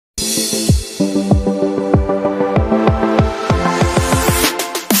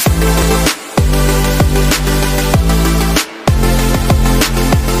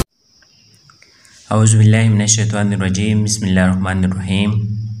أعوذ بالله من الشيطان الرجيم بسم الله الرحمن الرحيم.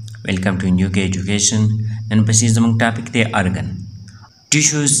 Welcome to UK Education. And this topic the organ.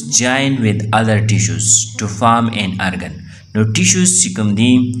 Tissues join with other tissues to form an organ. No tissues चिकम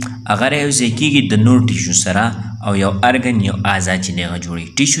दी अगर है उसे की द नोर टिश्यू सरा और यो organ यो आज़ा चिनेगा जोड़ी.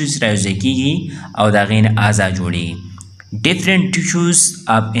 Tissues रहे उसे की और दागेन आज़ा जोड़ी. Different tissues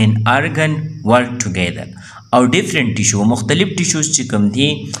of an organ work together. और डिफरेंट टिश्यू मुख्तलिफ टिश्यूज चिकम थी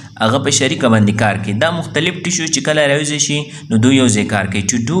अगर पे शरीक बंदी कार के दा मुख्तलिफ टिश्यू चिकला रहुज़ेशी नो दो योज़े कार के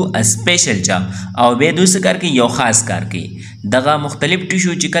to do a special job और बे दूसरे कार के यो खास कार के दगा मुख्तलिफ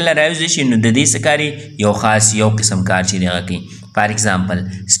टिश्यू चिकला रहुज़ेशी नो ददी से कारी यो खास यो किस्म कार चिरेगा की. For example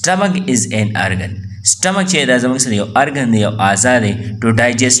stomach is an organ. Stomach चे दाज़म से यो ऑर्गन दे यो आज़ाद है टू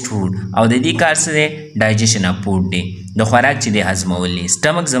डाइजेस्ट फूड और ददी कार से डाइजेशन ऑफ फूड दे द खुराक ची दे हजमवली.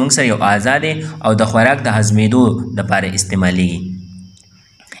 स्टमक जमंग सर यो आज़ाद है और द खुराक द हजमेदो द पारे इस्तेमाली.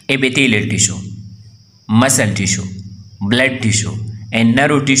 Epithelial tissue, muscle tissue, blood tissue and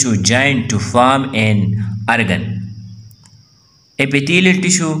nerve tissue join to form an organ. Epithelial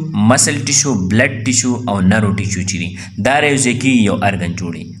tissue, muscle tissue, blood tissue और नर्व टिश्यू चिरी दारे उसे की यो ऑर्गन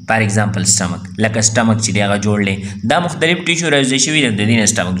जोड़े. फॉर एग्जांपल स्टमक लका स्टमक चिरी आगा जोड़ ले दा मुख्तलिफ टिश्यू रहे शिवी दिन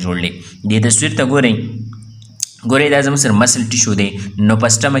स्टमक जोड़ ले. ये तस्वीर तक गोरे गोरे दा जम sir muscle tissue they know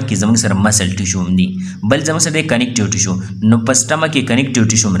stomach की जम सर मसल टिश्यू दी बल जम सर दे कनेक्टिव टिश्यू नो स्टमक की कनेक्टिव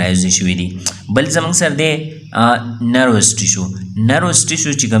टिश्यू रहे शिवी दी बल जम सर दे नर्वस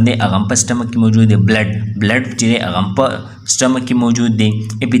टिश्यू चिकम दे अगम पर स्टमक की मौजूद है. ब्लड चिरे अगम पर स्टमक की मौजूद दे.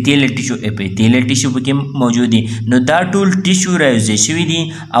 एपिथेलियल टिश्यू की मौजूद है. नो दा टूल टिश्यू रहे शिवी दी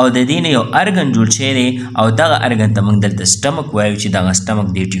और दीन यो ऑर्गन जुड़ छेरे और दा ऑर्गन तमंग दल स्टमक वायु ची दा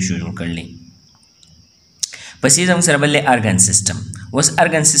स्टमक दे टिश्यू जुड़ कर ले. पसी जम सर बल्ले ऑर्गन सिस्टम उस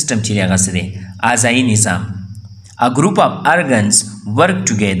ऑर्गन सिस्टम चिरे गसदे आज़ाई निज़ाम. A group of organs work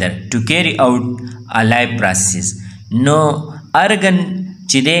together to carry out a life process. No organ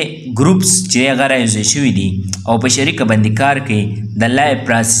चिदे ग्रुप्स चिदे अगर ऐसे शुवी दी और बशरी का बंदिकार के the life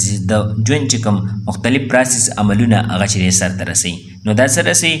process the zone चिकम मुख्तलिफ प्रोसेस अमलुना अगर चिदे सर तरसी नो दा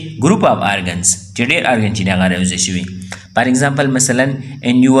सर से ग्रुप ऑफ ऑर्गन्स चिदे ऑर्गन चिदे अगर ऐसे शुवी. फॉर एग्जांपल मसलन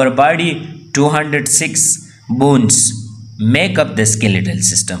in your body 206 bones make up the skeletal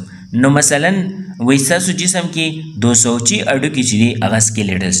system. No मसलन वैसा जिसम की 200 अड्डू की चिड़ी अगर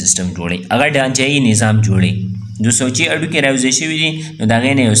स्केलेटल सिस्टम जोड़े अगर ढांचाई निज़ाम जोड़े 200 अड्डू के राउजेशी भी नो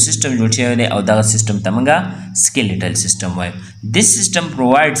दागे ने सिस्टम जोड़े होते और दागा सिस्टम तमंगा skeletal system Y. This system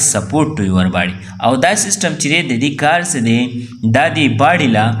provides support to your body और दा सिस्टम चिरे दे कार से दे दादी बॉडी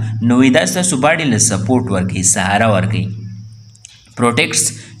ला नो इदा सु बॉडी ला support work Sahara work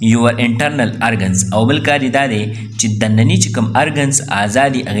protects your internal organs अवल कारी दादे चिदन्ननी चिकम ऑर्गन्स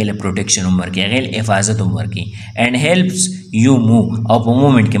आज़ादी अगेल प्रोटेक्शन उम्र की अगेल हिफाजत उम्र की एंड हेल्प्स यू मूव और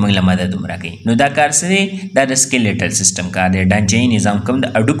मूवमेंट के मंगला मदद उम्र की. नो दा कार से दा स्केलेटल सिस्टम का दे ढांचाई निज़ाम कम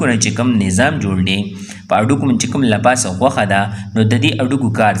अडुकु न चिकम निज़ाम जोड़ दे अडुकु में चिकम लपास वखदा नो ददी अडुकु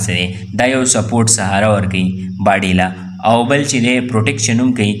कार से दायो सपोर्ट सहारा और की बॉडी ला अवबल चिरे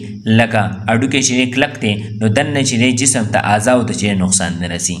प्रोटेक्शन कई लका अडू के चिरे क्लकते नो दन चिरे जिसम ता आज़ाव तो चिरे नुकसान न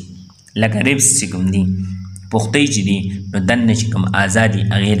रसी लका रिब्स चिकम दी पुख्तई चिरी नो दन चिकम आज़ादी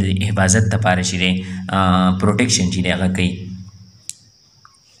अगेर हिफाजत तपार चिरे प्रोटेक्शन चिरे अगर कई.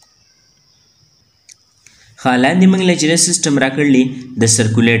 खालांदी मंगले चिरे सिस्टम राकर ली द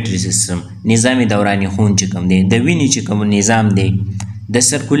सर्कुलेटरी सिस्टम निज़ाम दौरानी खून चिकम दे द विनी चिकम निज़ाम दे. The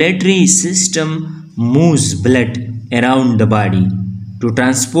circulatory system moves blood around the body to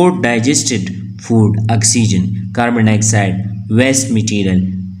transport digested food, oxygen, carbon dioxide, waste material,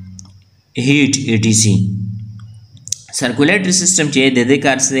 heat, etc. Circulatory system चे दे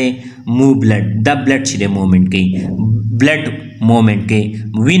कार से मूव ब्लड द ब्लड चिरे मूवमेंट की ब्लड मूवमेंट के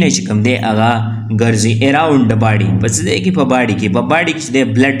वीने चिकम दे आगा गर्जी अराउंड द बॉडी बस दे की बॉडी की दे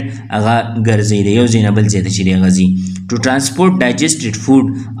ब्लड आगा गर्जी दे योजना बल से चिरे गजी टू ट्रांसपोर्ट डाइजेस्टेड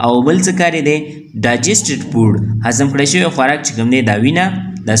फूड और बल से कार्य दे डाइजेस्टेड फूड हजम कड़े खुराक चिकम दे दाविना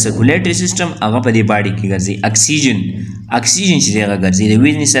द सर्कुलेटरी सिस्टम आगा पदी बॉडी की गर्जी ऑक्सीजन चिरे आगा गर्जी दे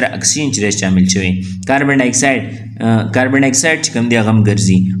वीने सर ऑक्सीजन चिरे शामिल छवे. कार्बन डाइऑक्साइड चिकम दे आगम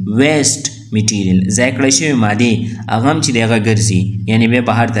गर्जी वेस्ट मटीरियल जैकड़े मादे आगम चिरे आगा गर्जी यानी वे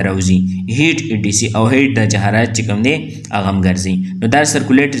बाहर तरौजी हीट इडीसी और हीट द जहारात चिकम दे आगम गर्जी. नो दा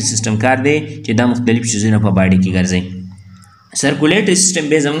सर्कुलेटरी सिस्टम कार दे चिदा मुख्तलिफ चीज़ों पर बॉडी की गर्जी. सर्कुलेटरी सिस्टम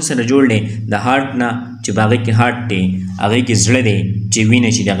बे जमंग सर जोड़ ले द हार्ट ना चिबागे के हार्ट दे आगे की जड़ दे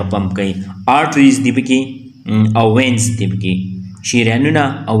चिवीने चिदा का पंप कई आर्टरीज दिपकी और वेन्स दिपकी शीरानुना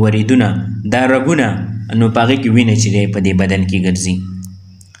और वरीदुना दा रगुना अनुपागे की वीने चिरे पदे बदन की गर्जी.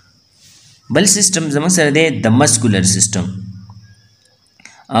 बल सिस्टम जमंग सर दे the muscular system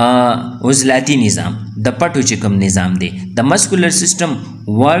عضلاتي نظام د پټو چې کوم نظام دی د مسکولر سیستم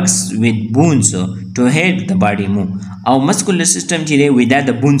ورکس وذ بونز ټو هیلپ د باډي موو او مسکولر سیستم چې دی وی دا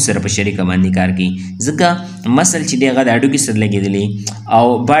د بون سره په شریکه باندې کار کوي ځکه مسل چې دی هغه د هډوکي سره لګېدلی او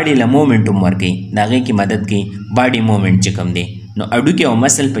باډي له مومنټ هم ورکوي د هغې کې مدد کوي باډي مومنټ چې کوم دی نو هډوکي او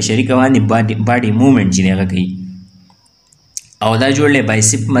مسل په شریکه باندې باډي مومنټ چې دی هغه کوي او دا جوړلی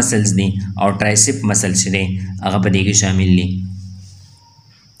بایسپ مسلز دي او ټرایسپ مسل چې دی هغه په دې کې شامل دي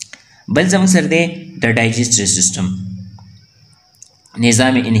بل زموږ سره دی د ډایجسټیو سیستم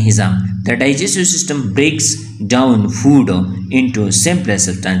نظام انهضام د ډایجسټیو سیستم بریکس ډاون فود انټو سمپلر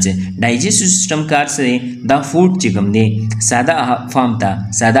سبسټانسز ډایجسټیو سیستم کار سره دا فود چې کوم دی ساده فارم ته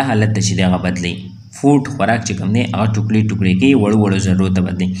ساده حالت ته چې دی هغه بدلی فود خوراک چې کوم دی هغه ټوکړي ټوکړي کوي وړو ذرو ته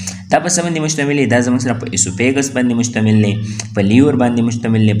بدلی دا په څه باندې مشتمل دی دا زموږ سره په اسوفیګس باندې مشتمل دی په لیور باندې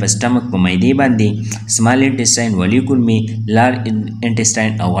مشتمل دی په سټمک په معدې باندې سمال انټسټاین ولی کولمي لار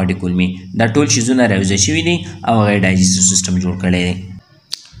انټسټاین او غاړې کولمي دا ټول شیزونه راوځي شوي دي او هغه ډایجسټیو سیستم جوړ کړی دی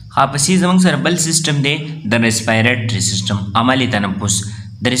خاپسې زموږ سره بل سیستم دی د ریسپایریټري سیستم عملي تنفس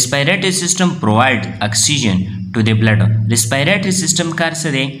د ریسپایریټري سیستم پرووایډ اکسیجن ټو د بلډ ریسپایریټري سیستم کار څه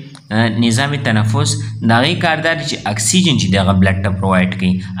دی نظام تنفس د هغې کار دا دی چې اکسیجن چې دی هغه بلډ ته پرووایډ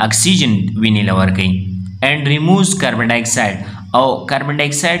کوي اکسیجن وینې له ورکوي اینډ ریموز کاربن ډای اکساید او کاربن ډای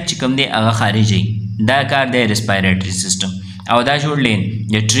اکساید چې کوم دی هغه خارجوي دا کار دی ریسپایریټري سیستم او دا جوړلی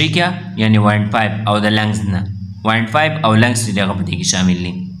د ټریکیا یعنې وایند پایپ او د لنګز نه وایند پایپ او لنګز چې دی هغه په دې کې شامل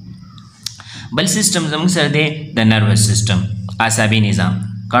دي بل سیستم زموږ سره دی د نروس سیستم اعصابي نظام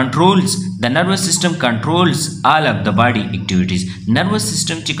controls the nervous system controls all of the body activities nervous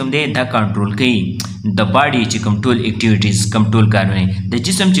system چې کوم دی دا کنټرول کوي د باډي چې کوم ټول اکټیویټیز کوم ټول کارونه د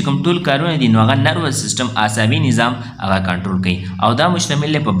جسم چې کوم ټول کارونه دي نو هغه نروس سیستم اعصابي نظام هغه کنټرول کوي او دا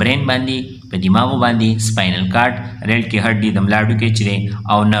مشتمل دی په برین باندې په دماغو باندې سپاینل کارډ ریل کې هډې د ملا هډوکي چې دی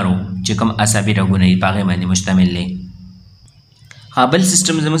او نرو چې کوم اعصابي رګونه دي په هغې باندې مشتمل دی بل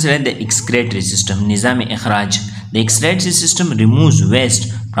سیستم زموږ سره د ایکسکریټري سیستم نظام اخراج د ایکسکریټري سیستم ریموز ویسٹ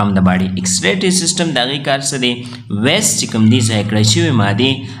فرام د باډي ایکسکریټري سیستم د هغې کار څه دی ویسٹ چې کوم دي ضایع کړی شوي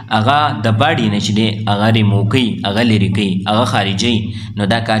مادې هغه د باډي نه چې دی هغه ریموو کوي هغه لرې کوي هغه خارجوي نو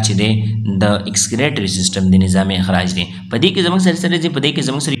دا کار چې دی د ایکسکریټري سیستم د نظام اخراج دی په دې کې زموږ سره څه راځي په دې کې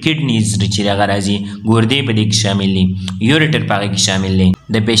زموږ سره کډنیز چې هغه راځي ګردې په دې کې شامل دي یوریټر په هغې کې شامل دی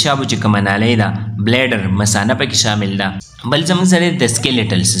د پیشابو چې کومه نالی ده بلیډر مثانه پکې شامل ده بل زموږ سره د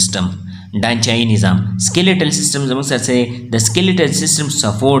سکیلیټل سیستم ډانچایي نظام سکیلیټل سیستم زموږ سره څه د سکیلیټل سیستم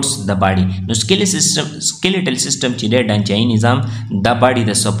سپورټس د باډي نو سکیلیټل سیستم چې دی ډانچایي نظام د باډي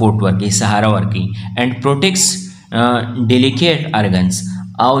د سپورټ ورکوي سهاره ورکوي اینډ پروټیکټس ډیلیکیټ ارګنز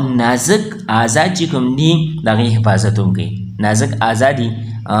او نازک اعضا چې کوم دي د هغې حفاظت هم کوي نازک اعضا دي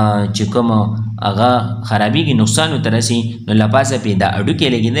چې کوم هغه خرابېږي نقصان ورته رسي نو له پاسه پرې دا هډوکې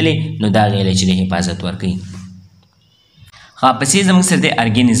لګېدلې نو دا هغې له چې دی حفاظت ورکوي پسې زموږ سره دی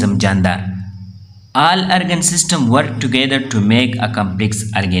ارګینزم جاندار all organ system work together to make a complex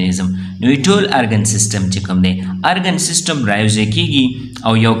organism نو ټول ارګن سیستم چې کوم دی ارګن سیستم راوځي کېږي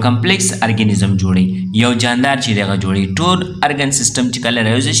او یو کمپلیکس ارګانیزم جوړي یو جاندار چې دغه جوړي ټول ارګن سیستم چې کله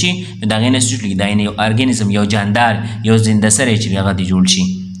راوځي شي نو د هغې نه سټ دا یو ارګانیزم یو جاندار یو زنده سری چې هغه دی جوړ شي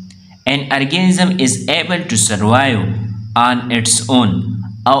an organism is able to survive on its own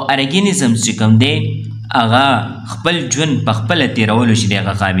او ارګانیزم چې کوم دی هغه خپل ژوند په خپله تېرولو چې دی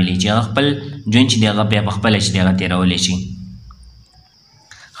هغه قابل چې هغه خپل ژوند چې دی هغه بیا په خپله چې دی هغه تېرولی شي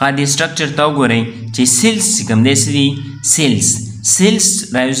دې سټرکچر ته وګورئ چې سیلز چې کوم دی څه دي سیلز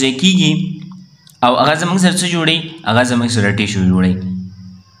راوځی کېږي او هغه زموږ سره څه جوړوي هغه زموږ سره ټیشو جوړوي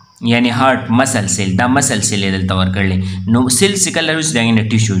یعنی هارټ مسل سیل دا مسل سیل یې دلته ورکړلی نو سیل چې کله راوځي د هغې نه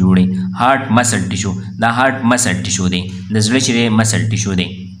ټیشو جوړوي هارټ مسل ټیشو دا هارټ مسل ټیشو دی د زړه چې دی مسل ټیشو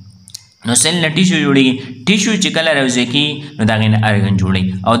دی نو سیل نه ټیشو جوړېږي ټیشو چې کله راوځي کېږي نو د هغې نه ارګن جوړوي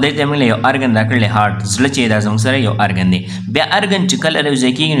او دلته موږ له یو ارګن راکړلی هارټ زړه چې دا زموږ سره یو ارګن دی بیا ارګن چې کله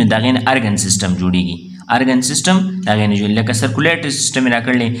راوځي کېږي نو د هغې نه ارګن سیستم جوړېږي ارګن سیستم د هغې نه جوړېږي لکه سرکولیټري سیستم یې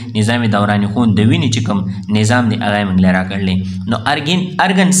راکړلی نظام دوران خون د وینې چې کوم نظام دی هغه یې موږ له راکړلی نو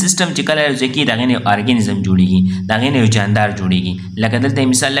ارګن سیستم چې کله راوځي کېږي د هغې نه یو ارګانیزم جوړېږي د هغې نه یو جاندار جوړېږي لکه دلته یې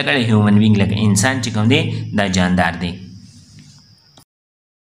مثال راکړی هیومن بینګ لکه انسان چې کوم دی دا جاندار دی